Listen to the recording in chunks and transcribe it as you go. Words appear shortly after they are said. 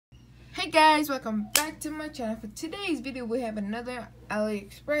Hey guys, welcome back to my channel. For today's video we have another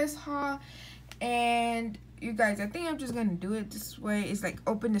AliExpress haul, and you guys, I think I'm just gonna do it this way. It's like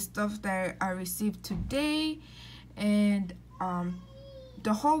open the stuff that I received today and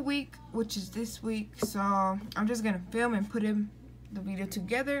the whole week, which is this week. So I'm just gonna film and put the video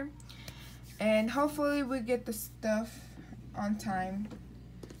together, and hopefully we get the stuff on time,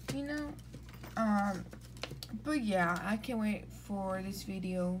 you know. But yeah, I can't wait for this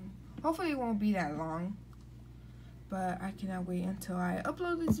video. Hopefully it won't be that long, but I cannot wait until I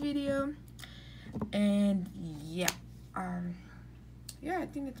upload this video. And yeah, I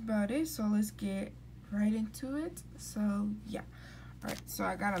think that's about it. So let's get right into it. So yeah, alright, so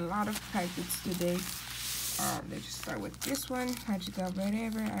I got a lot of packets today. Let's just start with this one. I just got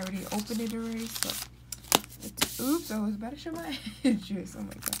whatever. I already opened it already. So oops, I was about to show my address. Oh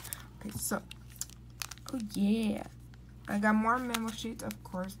my god. Okay, so oh yeah, I got more memo sheets, of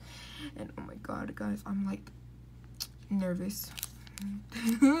course. And oh my god, guys, I'm like nervous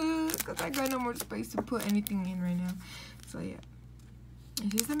because I got no more space to put anything in right now. So yeah,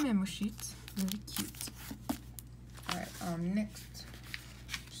 this is a memo sheet, really cute. Alright, next,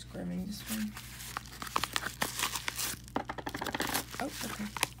 just grabbing this one. Oh, okay,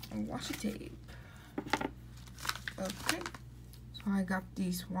 washi-tape. Okay, so I got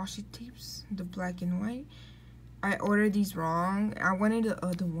these washi-tapes, the black and white. I ordered these wrong. I wanted the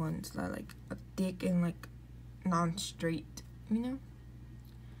other ones that like a thick and like non-straight, you know.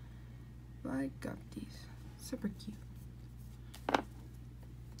 But I got these, super cute.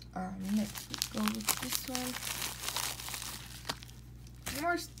 Next we go with this one.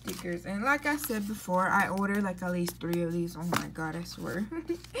 More stickers, and like I said before, I ordered like at least 3 of these. Oh my god, I swear.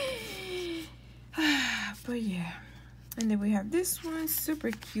 But yeah, and then we have this one,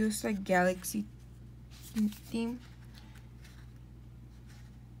 super cute. It's like galaxy theme.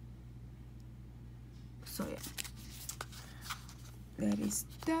 So yeah, that is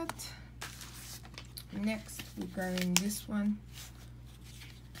that. Next we're grabbing this one.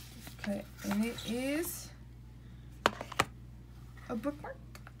 Okay, and it is a bookmark.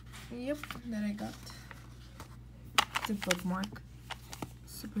 Yep, that I got. It's a bookmark.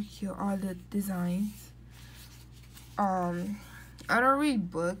 Super cute, all the designs. I don't read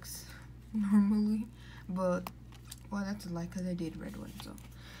books normally, but well, that's a lie because I did read one. So,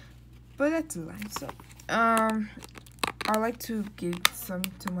 but that's a lie. So I like to give some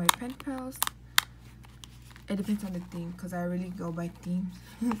to my pen pals. It depends on the theme because I really go by themes.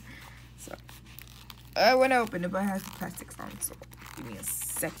 So when I open it, but it has the plastics on, so give me a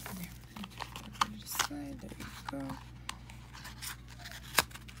second. There we go.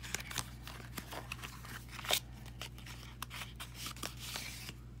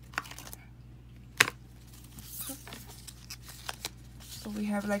 So we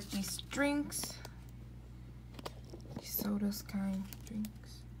have like these drinks, these sodas kind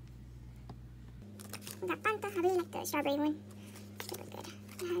drinks. We got Fanta. I really like the strawberry one. Super good.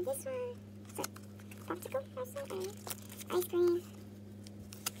 I have this one. It's a popsicle or something. Ice cream.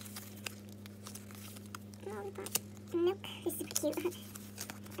 Oh, we got some milk. It's super cute.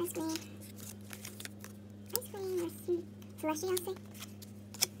 Ice cream. Ice cream or some slushy, I'll say.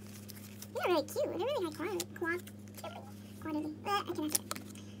 They're really cute. They're really high quality. I cannot say it.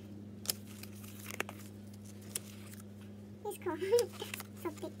 It's cool. So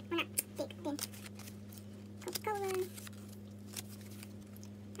thick. Well, not thick, thin. Coca-Cola.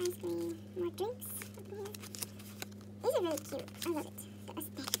 Ice cream. More drinks over here. These are really cute. I love it. The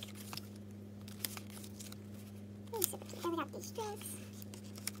aesthetic. They're super cute. Then we got these drinks.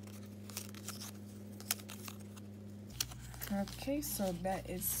 Okay, so that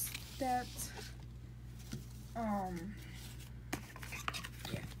is that.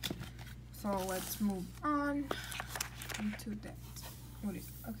 Yeah. So let's move on into that. What is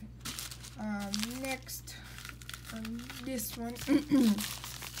okay? Next on this one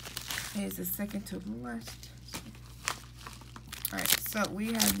is the second to the last. Alright, so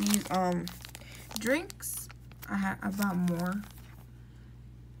we have these drinks. I bought more,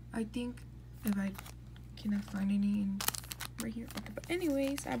 I think, if I cannot find any right here. Okay, but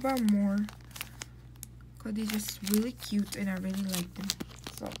anyways, I bought more because they're just really cute and I really like them.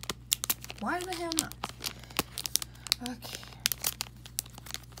 So why the hell not? Okay.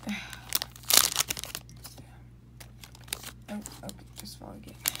 Oh, okay, just fall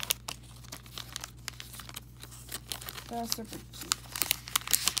again. That's super cute.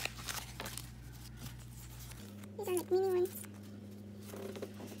 These are like mini ones.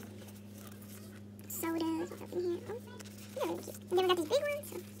 Sodas up in here. Oh, they're really cute. And then we got these big ones.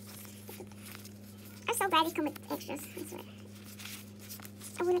 So I'm so glad these come with extras, I swear.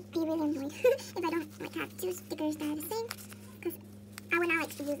 I wouldn't be really annoyed if I don't like have two stickers that are the same, because I would not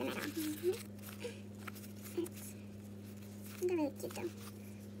like to use them at all. They're really cute though.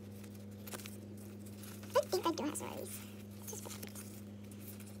 I think I do have some of these. Just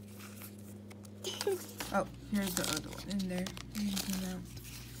Oh, here's the other one in there.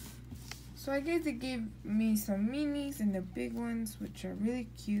 So I guess they gave me some minis and the big ones, which are really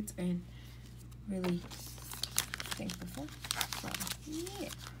cute and really thankful for. So yeah.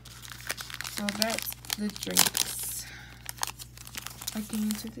 So that's the drinks. I can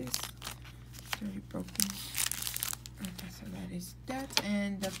use this. It's already broken. Okay, so that is that.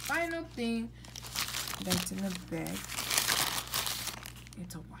 And the final thing that's in the bag,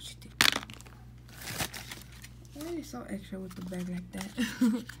 it's a washi tape. Why are they so extra with the bag like that?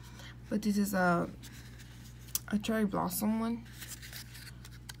 But this is a cherry blossom one.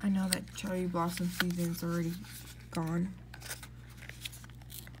 I know that cherry blossom season is already gone.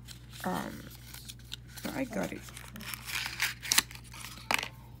 But I got it.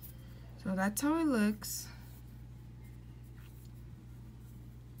 So that's how it looks.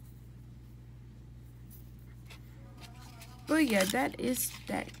 But yeah, that is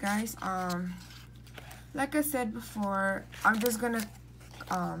that, guys. Like I said before, I'm just gonna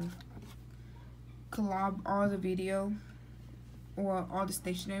collab all the video or all the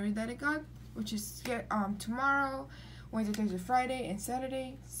stationery that I got, which is tomorrow, Wednesday, Thursday, Friday, and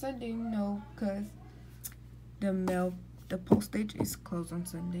Saturday. Sunday no, because the postage is closed on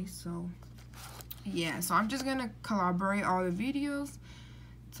Sunday. So yeah, so I'm just gonna collaborate all the videos,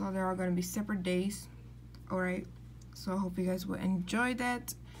 so they're all gonna be separate days. All right, so I hope you guys will enjoy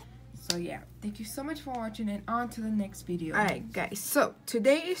that. So yeah, thank you so much for watching, and on to the next video. Alright guys, so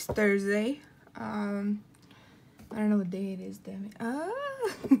today is Thursday. I don't know what day it is, damn it.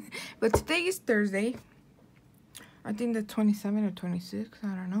 But today is Thursday. I think the 27th or 26th,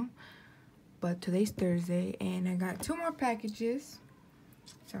 I don't know. But today's Thursday, and I got 2 more packages.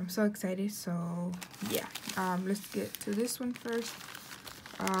 So I'm so excited. So yeah, let's get to this one first.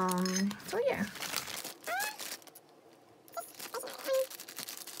 So yeah.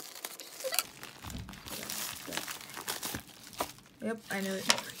 Yep, I know it.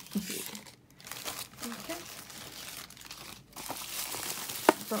 Okay.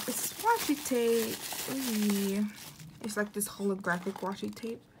 So it's washi tape. Ooh. It's like this holographic washi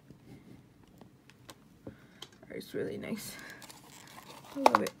tape. It's really nice. I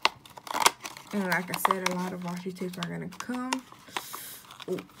love it. And like I said, a lot of washi tapes are gonna come.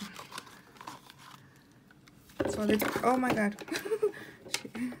 Ooh. So there's, oh my god.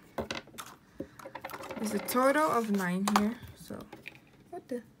 There's a total of 9 here. So what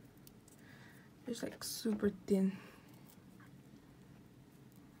the, it's like super thin.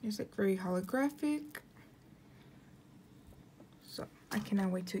 It's like very holographic. So I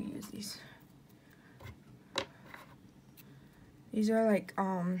cannot wait to use these. These are like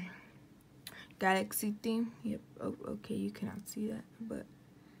galaxy theme. Yep. Oh, okay, you cannot see that, but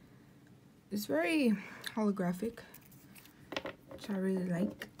it's very holographic, which I really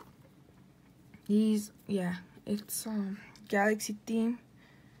like. These, yeah, it's galaxy theme,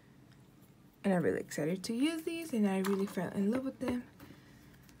 and I'm really excited to use these, and I really fell in love with them.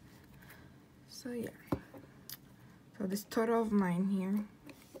 So yeah, so this total of 9 here,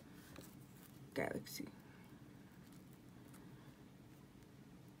 galaxy.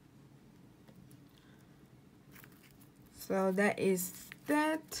 So that is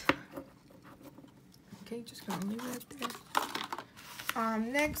that. Okay, just gonna leave that there.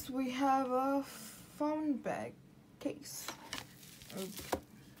 Next we have a phone bag case. Okay.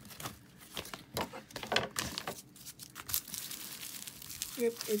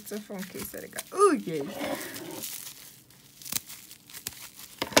 Yep, it's a phone case that I got. Oh yeah.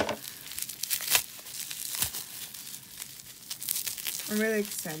 I'm really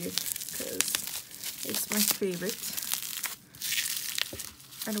excited because it's my favorite.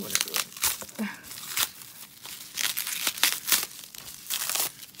 I don't want to do it.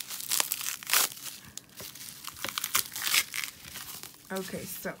 Okay,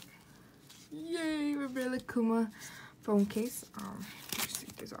 so yay, Rilakkuma phone case. Let's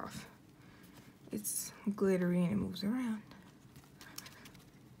take this off. It's glittery and it moves around.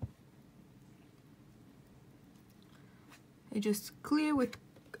 It's just clear with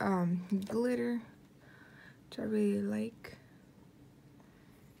glitter, which I really like.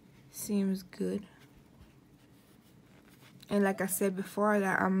 Seems good. And like I said before,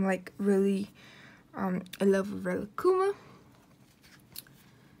 that I'm like really in love with Rilakkuma.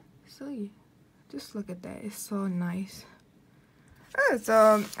 So yeah, just look at that, it's so nice.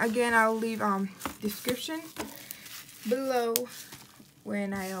 So again, I'll leave description below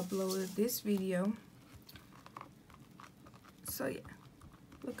when I uploaded this video. So yeah,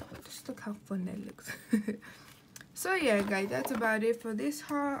 just look how fun that looks. So yeah, guys, that's about it for this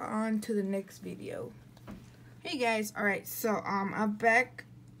haul. On to the next video. Hey guys, alright, so I'm back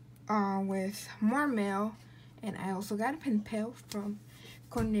with more mail, and I also got a pen pal from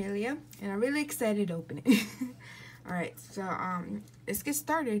Cornelia, and I'm really excited to open it. Alright, so let's get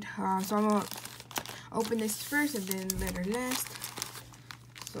started. So I'm gonna open this first and then letter last.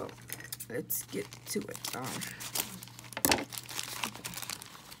 So let's get to it.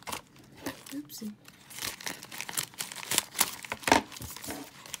 Oopsie.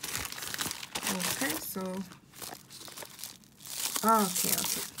 Okay, so okay.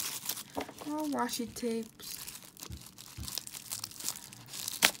 Oh, washi tapes.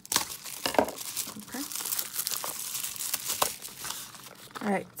 Okay.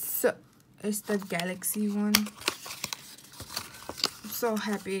 Alright, so it's the Galaxy one. I'm so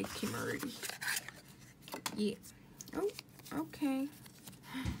happy it came already. Yeah. Oh, okay.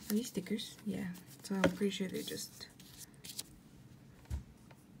 Are these stickers? Yeah. So I'm pretty sure they're just...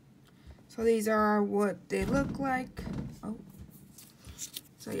 So these are what they look like. Oh.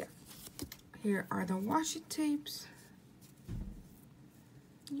 So yeah. Here are the washi tapes.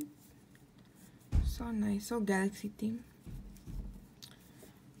 Yep. So nice. So Galaxy theme.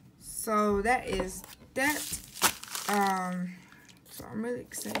 So that is that. So I'm really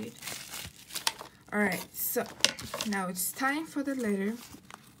excited. Alright, so now it's time for the letter.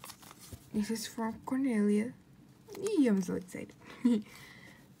 This is from Cornelia. I'm so excited.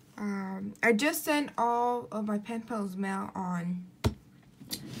 I just sent all of my pen pals mail on,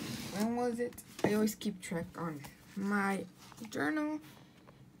 when was it? I always keep track on my journal.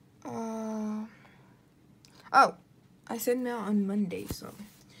 Oh, I sent mail on Monday, so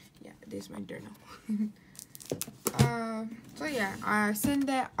yeah, this is my journal. So yeah, I send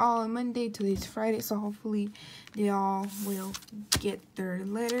that all on Monday. Today's Friday, so hopefully they all will get their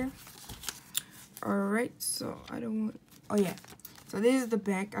letter. Alright, so I don't want, oh yeah, so this is the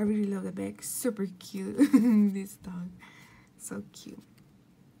back. I really love the back. Super cute. This dog, so cute.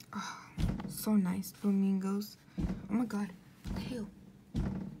 Oh, so nice. Flamingos. Oh my god, hell.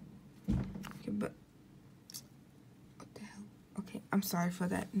 Okay, but what the hell? Okay, I'm sorry for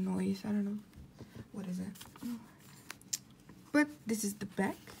that noise. I don't know. What is it? Oh. But this is the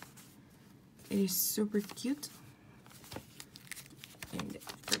back. It is super cute. And the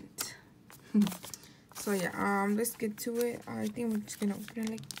front. So yeah, let's get to it. I think I'm just gonna open it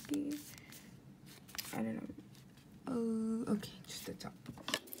like this. I don't know. Oh, okay, just the top.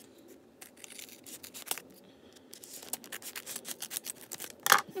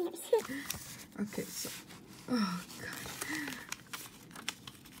 Okay, so, oh god.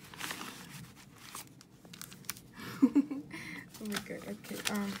 Oh my god, okay,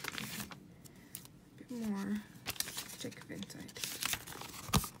 a bit more. Check if inside.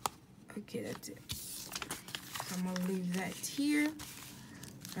 Okay, that's it. So I'm gonna leave that here.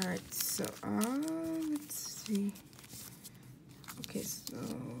 Alright, so let's see. Okay, so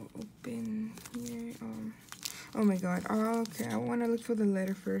open here. Oh my god. Okay, I wanna look for the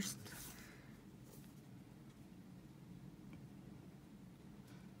letter first.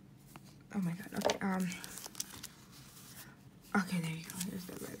 Oh my god, okay, okay, there you go, here's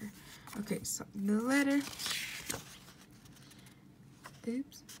the letter. Okay, so the letter,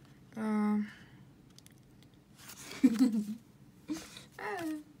 oops,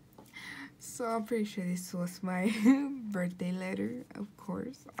 so I'm pretty sure this was my birthday letter, of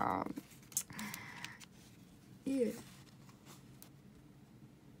course, yeah,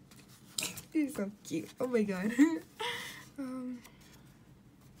 this is so cute, oh my god,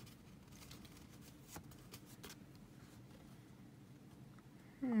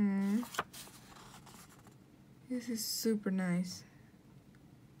 this is super nice.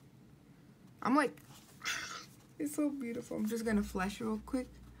 I'm like, it's so beautiful. I'm just gonna flash it real quick.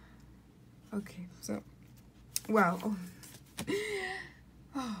 Okay, so, wow.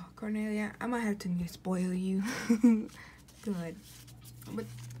 Oh, Cornelia, I might have to spoil you. Good. But,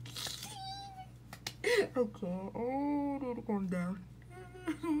 okay, oh, it'll calm down.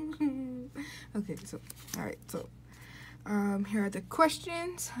 Okay, so, alright, so, here are the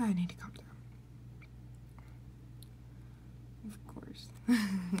questions. I need to calm down. Of course.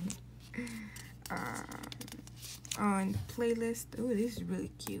 On the playlist. Oh, this is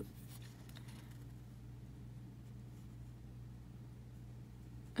really cute.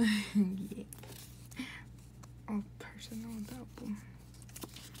 Yeah. Oh, personal album.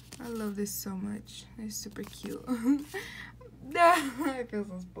 I love this so much. It's super cute. I feel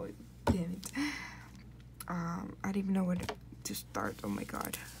so spoiled. Damn it. I don't even know to start. Oh my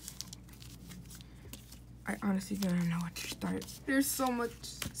god. I honestly don't know what to start. There's so much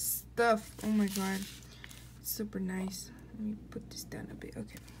stuff. Oh my god. Super nice. Let me put this down a bit.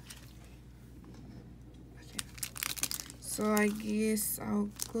 Okay. Okay. So I guess I'll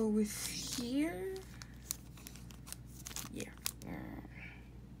go with here. Yeah.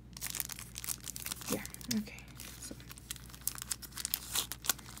 Yeah. Okay. So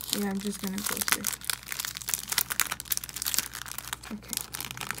yeah, I'm just gonna go here. Okay.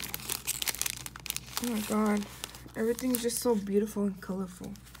 Oh my god. Everything's just so beautiful and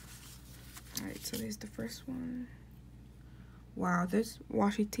colorful. Alright, so there's the first one. Wow, this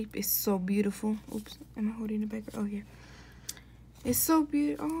washi tape is so beautiful. Oops, am I holding it back? Oh, yeah. It's so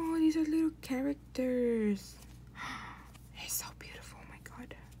beautiful. Oh, these are little characters. It's so beautiful. Oh my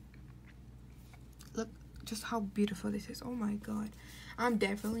god. Look just how beautiful this is. Oh my god. I'm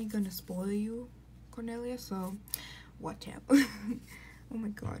definitely gonna spoil you, Cornelia, so watch out. Oh my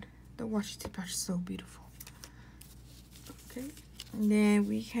god. The washi tape are so beautiful. Okay. And then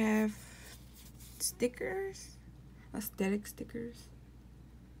we have stickers. Aesthetic stickers.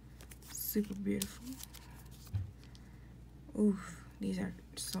 Super beautiful. Oof, these are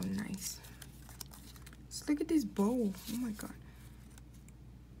so nice. Just look at this bowl. Oh my god.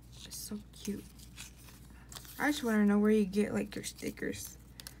 It's so cute. I just want to know where you get like your stickers.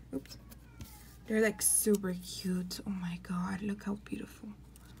 Oops. They're like super cute. Oh my god, look how beautiful.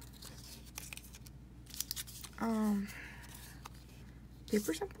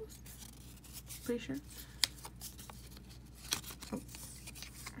 Paper samples? Pretty sure. Oh.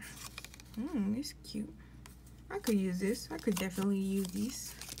 It's cute. I could use this. I could definitely use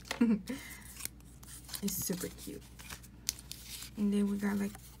these. It's super cute. And then we got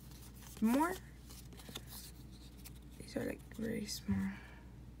like more. These are like very small.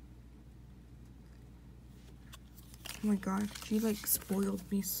 Oh my god, she like spoiled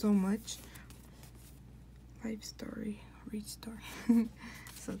me so much. Life story, read story.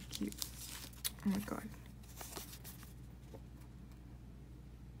 So cute. Oh my god.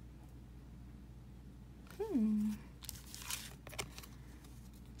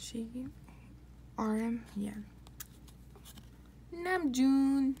 She RM, yeah.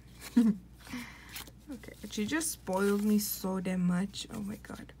 Namjoon. Okay, she just spoiled me so damn much. Oh my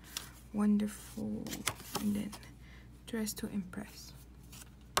god. Wonderful. And then dress to impress.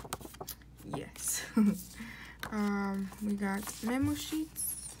 Yes. We got memo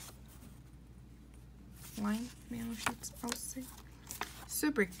sheets. Line memo sheets, I'll say.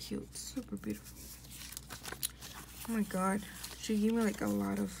 Super cute, super beautiful. Oh my god. She gave me like a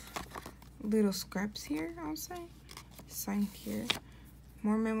lot of little scraps here, I'll say. Sign here.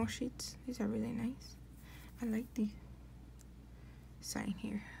 More memo sheets. These are really nice. I like these. Sign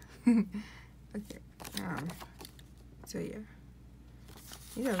here. Okay. So yeah.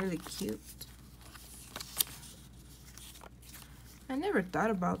 These are really cute. I never thought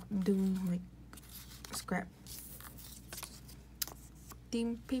about doing like scrap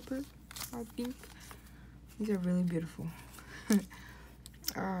theme paper, I think. These are really beautiful.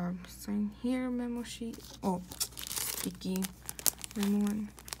 Sign here, memo sheet. Oh, sticky memo one.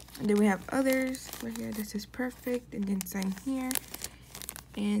 And then we have others right here. This is perfect. And then sign here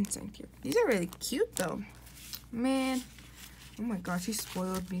and sign here. These are really cute though, man. Oh my gosh, she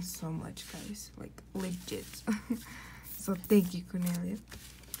spoiled me so much, guys. Like legit. So thank you, Cornelia.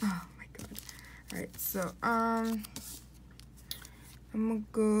 Oh my god. All right, so I'm gonna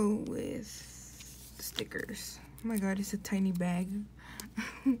go with stickers. Oh my god, it's a tiny bag.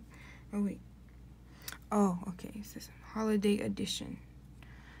 Oh wait. Oh, okay. It says holiday edition.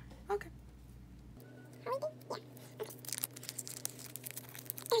 Okay. Holiday? Yeah.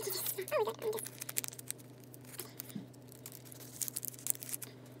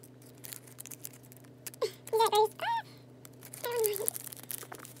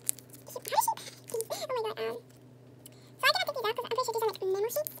 Okay. Oh my god,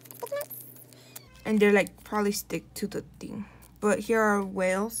 and they're like probably stick to the thing. But here are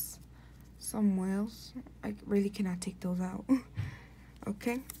whales. Some whales. I really cannot take those out.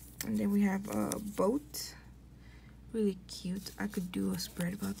 Okay. And then we have a boat. Really cute. I could do a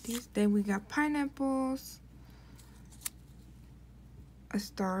spread about these. Then we got pineapples. A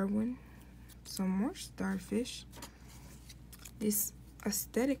star one. Some more starfish. This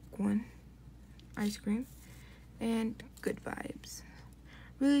aesthetic one. Ice cream. And good vibes.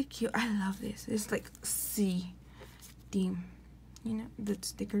 Really cute. I love this. It's like sea theme. You know, the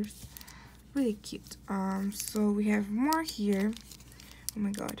stickers. Really cute. So we have more here. Oh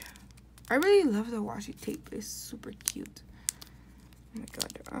my god. I really love the washi tape. It's super cute. Oh my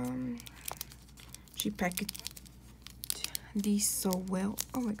god. She packaged these so well.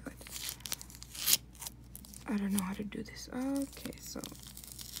 Oh my god. I don't know how to do this. Okay, so.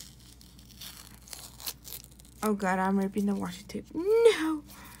 Oh god, I'm ripping the washi tape. No!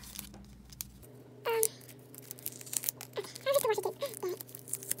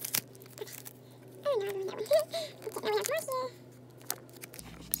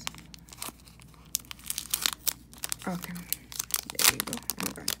 Okay, there we go. Oh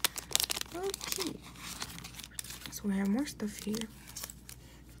my god. Okay, so we have more stuff here.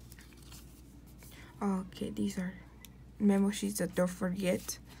 Okay, these are memo sheets that don't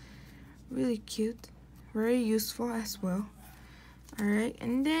forget. Really cute, very useful as well. All right,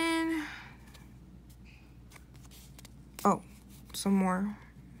 and then oh, some more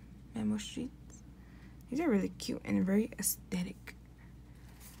memo sheets. These are really cute and very aesthetic.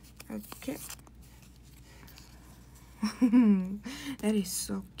 Okay. That is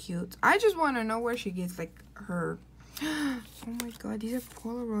so cute. I just want to know where she gets like her. Oh my god, these are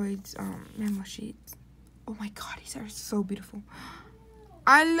Polaroids memo sheets. Oh my god, these are so beautiful.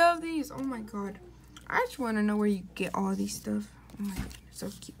 I love these. Oh my god, I just want to know where you get all these stuff. Oh my god, so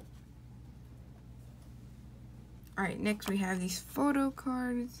cute. All right, next we have these photo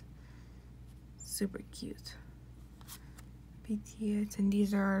cards. Super cute. BTS, and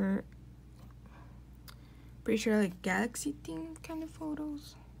these are pretty sure like galaxy themed kind of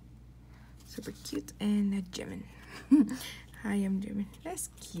photos. Super cute. And a Jimin. Hi, I'm Jimin. That's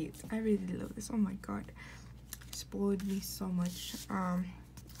cute. I really love this. Oh my god, spoiled me so much. I'm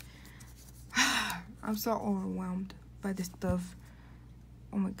so overwhelmed by this stuff.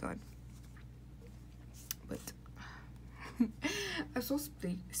 Oh my god. But I'm so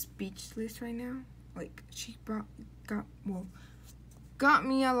speechless right now. Like, she got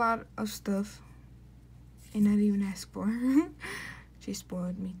me a lot of stuff and not even ask for. She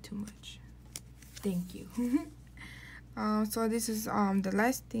spoiled me too much. Thank you. So this is the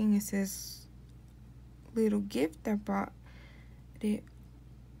last thing. It says little gift. I bought it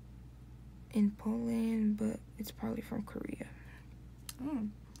in Poland, but it's probably from Korea.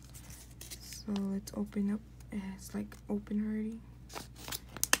 So let's open up. It's like open already.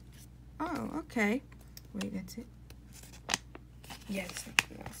 Oh, okay. Wait, that's it. Yeah, it's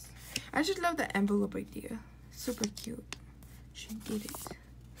something else. I just love the envelope idea. Super cute. She did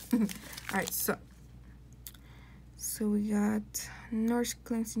it. Alright, so we got Norse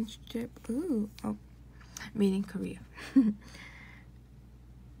cleansing strip. Ooh, oh, made in Korea.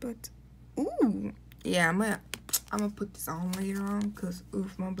 But ooh, yeah, I'm gonna put this on later on because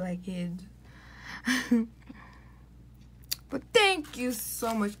oof, my black head. But thank you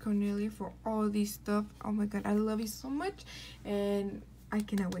so much, Cornelia, for all these stuff. Oh my god, I love you so much, and I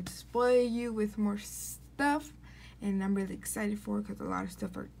cannot wait to spoil you with more stuff. And I'm really excited for it because a lot of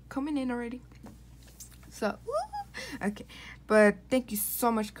stuff are coming in already. So, woo! Okay, but thank you so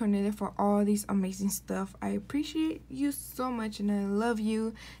much, Cornelia, for all these amazing stuff. I appreciate you so much, and I love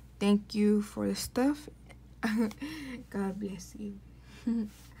you. Thank you for the stuff. God bless you.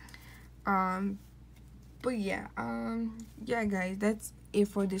 But yeah, yeah guys, that's it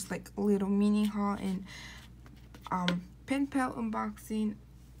for this like little mini haul and pen pal unboxing.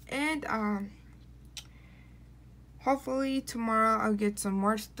 And hopefully tomorrow I'll get some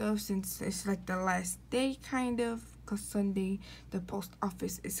more stuff since it's like the last day kind of, because Sunday the post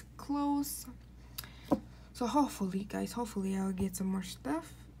office is closed. So hopefully guys, hopefully I'll get some more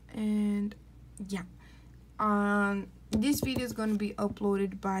stuff. And yeah, this video is gonna be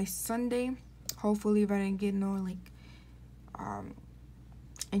uploaded by Sunday. Hopefully if I didn't get no like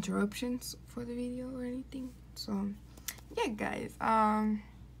interruptions for the video or anything. So yeah guys,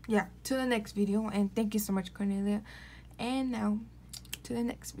 yeah, to the next video, and thank you so much, Cornelia. And now to the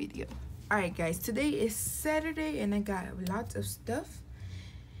next video. All right guys, today is Saturday and I got lots of stuff,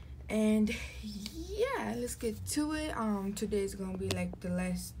 and yeah, let's get to it. Today is gonna be like the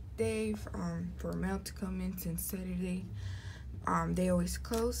last day for mail to come in since Saturday they always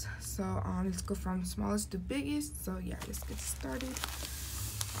close. So let's go from smallest to biggest. So yeah, let's get started.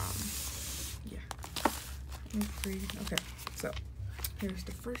 Yeah, okay, so here's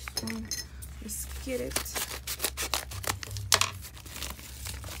the first one. Let's get it.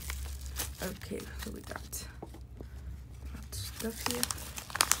 Okay, so we got lots of stuff here.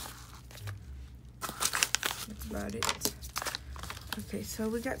 That's about it. Okay, so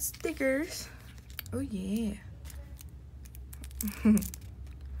we got stickers. Oh yeah. I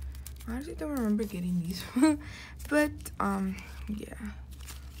honestly don't remember getting these. But yeah,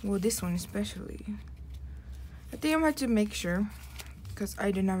 well, this one especially, I think I'm gonna have to make sure because I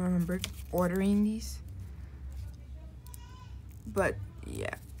do not remember ordering these. But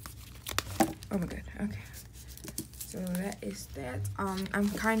yeah, oh my god. Okay, So that is that. I'm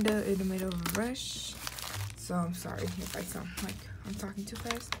kind of in the middle of a rush, so I'm sorry if I sound like I'm talking too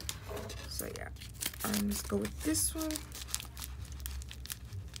fast. So yeah, let's go with this one.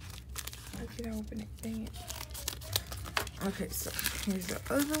 How can I open it? Dang it. Okay, so here's the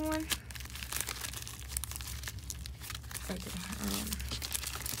other one. Okay,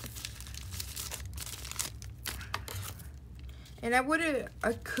 and I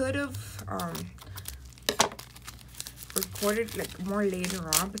could have recorded like more later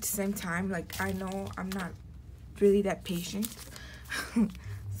on, but at the same time, like I know I'm not really that patient.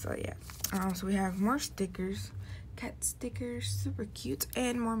 So yeah, so we have more stickers, cat stickers, super cute,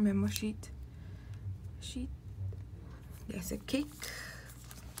 and more memo sheet. Yes, a cake.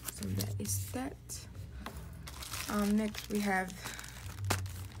 So that is that. Next we have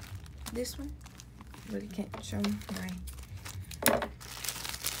this one. Really can't show my.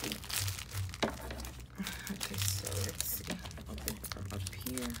 Okay, so let's see. Open from up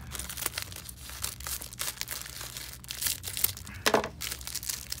here.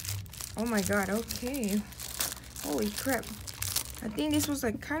 Oh my god, okay. Holy crap. I think this was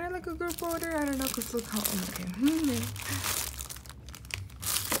like kind of like a group order. I don't know, because look how, okay.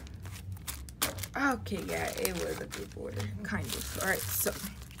 Okay, yeah, it was a group order, kind of. Alright, so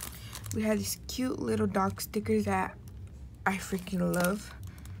we have these cute little dog stickers that I freaking love.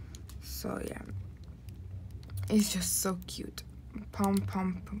 So yeah, it's just so cute. Pom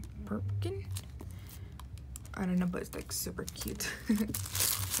Pumpkin. I don't know, but it's like super cute. And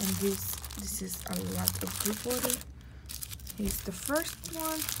this is a lot of group order. Here's the first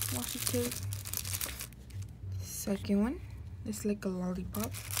one, washi-tape. Second one, it's like a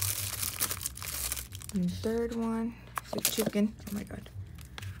lollipop. And the third one, it's a chicken. Oh my god,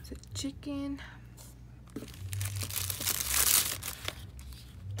 it's a chicken.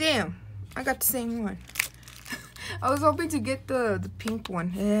 Damn, I got the same one. I was hoping to get the pink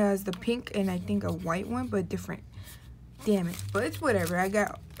one. It has the pink and I think a white one, but different. Damn it, but it's whatever. I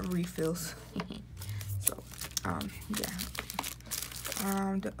got refills. So, yeah.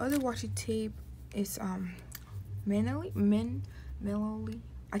 The other washi tape is Melody.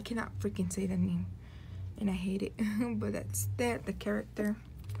 I cannot freaking say the name, and I hate it. But that's that. The character.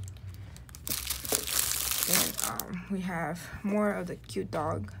 Then we have more of the cute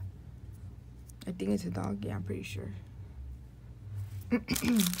dog. I think it's a dog. Yeah, I'm pretty sure.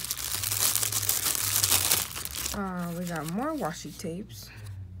 We got more washi tapes.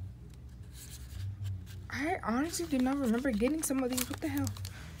 I honestly do not remember getting some of these. What the hell?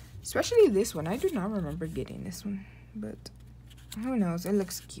 Especially this one. I do not remember getting this one. But who knows? It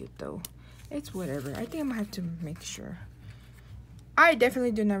looks cute though. It's whatever. I think I'm gonna have to make sure. I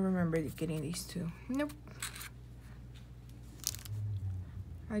definitely do not remember getting these two. Nope.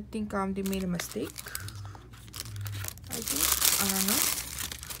 I think they made a mistake. I think. I don't know.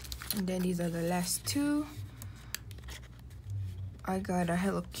 And then these are the last two. I got a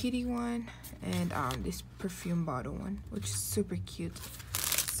Hello Kitty one and this perfume bottle one, which is super cute.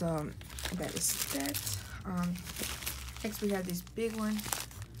 So that is that. Next we have this big one.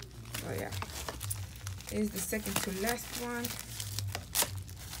 Oh yeah, it is the second to last one,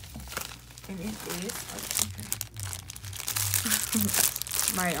 and it is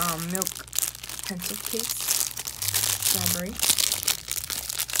my milk pencil case, strawberry.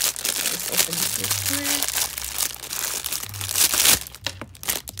 Let's open this real quick.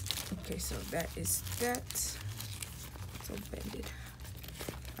 Okay, so that is that. So bended.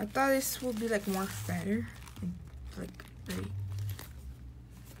 I thought this would be like more fatter and like very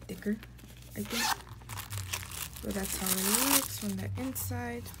thicker, I think. But that's how it looks from the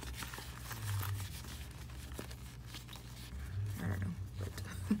inside. I don't know, but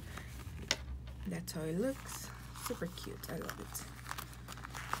that's how it looks. Super cute. I love it.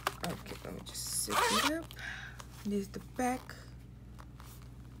 Okay, let me just zip it up. This is the back.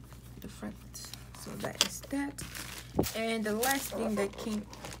 The front. So that is that. And the last thing that came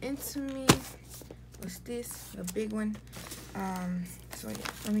into me was this, a big one. So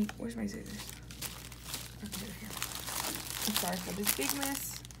yeah, where's my scissors? Okay, here. I'm sorry for this big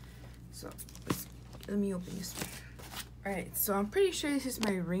mess. So let me open this one. Alright, so I'm pretty sure this is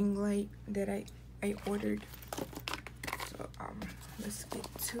my ring light that I ordered. So let's get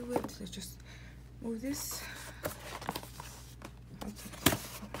to it. Let's just move this. Okay.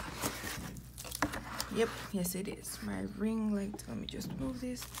 Yep, yes it is. My ring light. Let me just move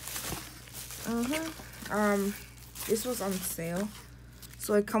this. This was on sale.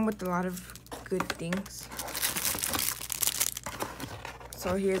 So it come with a lot of good things.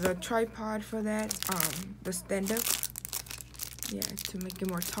 So here's a tripod for that. The stand up. Yeah, to make it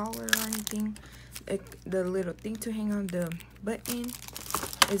more taller or anything. the little thing to hang on the button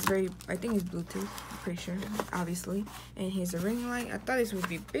is very, I think it's Bluetooth, I'm pretty sure, obviously. And here's a ring light. I thought this would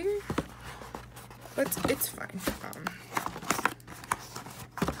be bigger, but it's fine.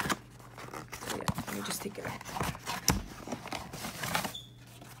 So yeah, let me just take it out.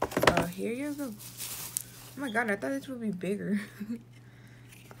 Here you go. Oh my god, I thought this would be bigger.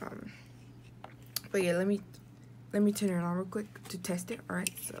 But yeah, let me turn it on real quick to test it. All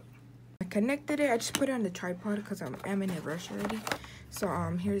right, so I connected it. I just put it on the tripod because I'm in a rush already. So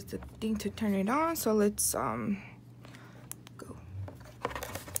here's the thing to turn it on. So let's go.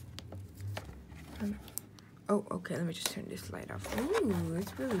 Oh, okay. Let me just turn this light off. Ooh,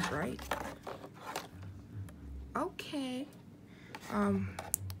 it's really bright. Okay.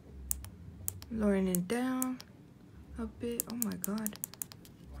 Lowering it down a bit. Oh my god.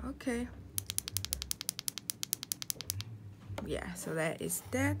 Okay. Yeah, so that is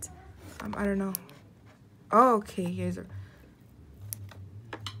that. I don't know. Oh, okay, here's a.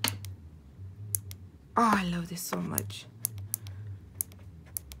 Oh, I love this so much.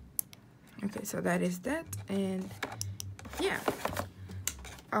 Okay, so that is that, and yeah.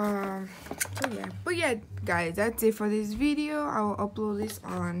 So yeah, but yeah, guys, that's it for this video. I will upload this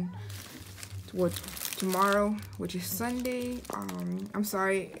on tomorrow, which is Sunday. I'm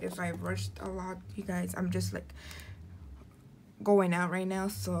sorry if I rushed a lot, you guys. I'm just like going out right now,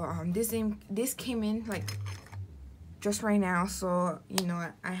 so this came in like just right now, so you know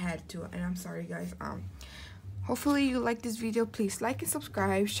I had to, and I'm sorry, guys. Hopefully you like this video. Please like and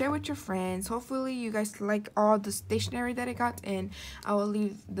subscribe, share with your friends. Hopefully you guys like all the stationery that I got, and I will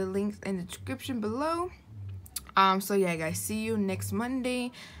leave the links in the description below. So yeah, guys, see you next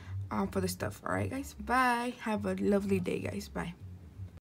Monday for the stuff. All right, guys, bye. Have a lovely day, guys. Bye.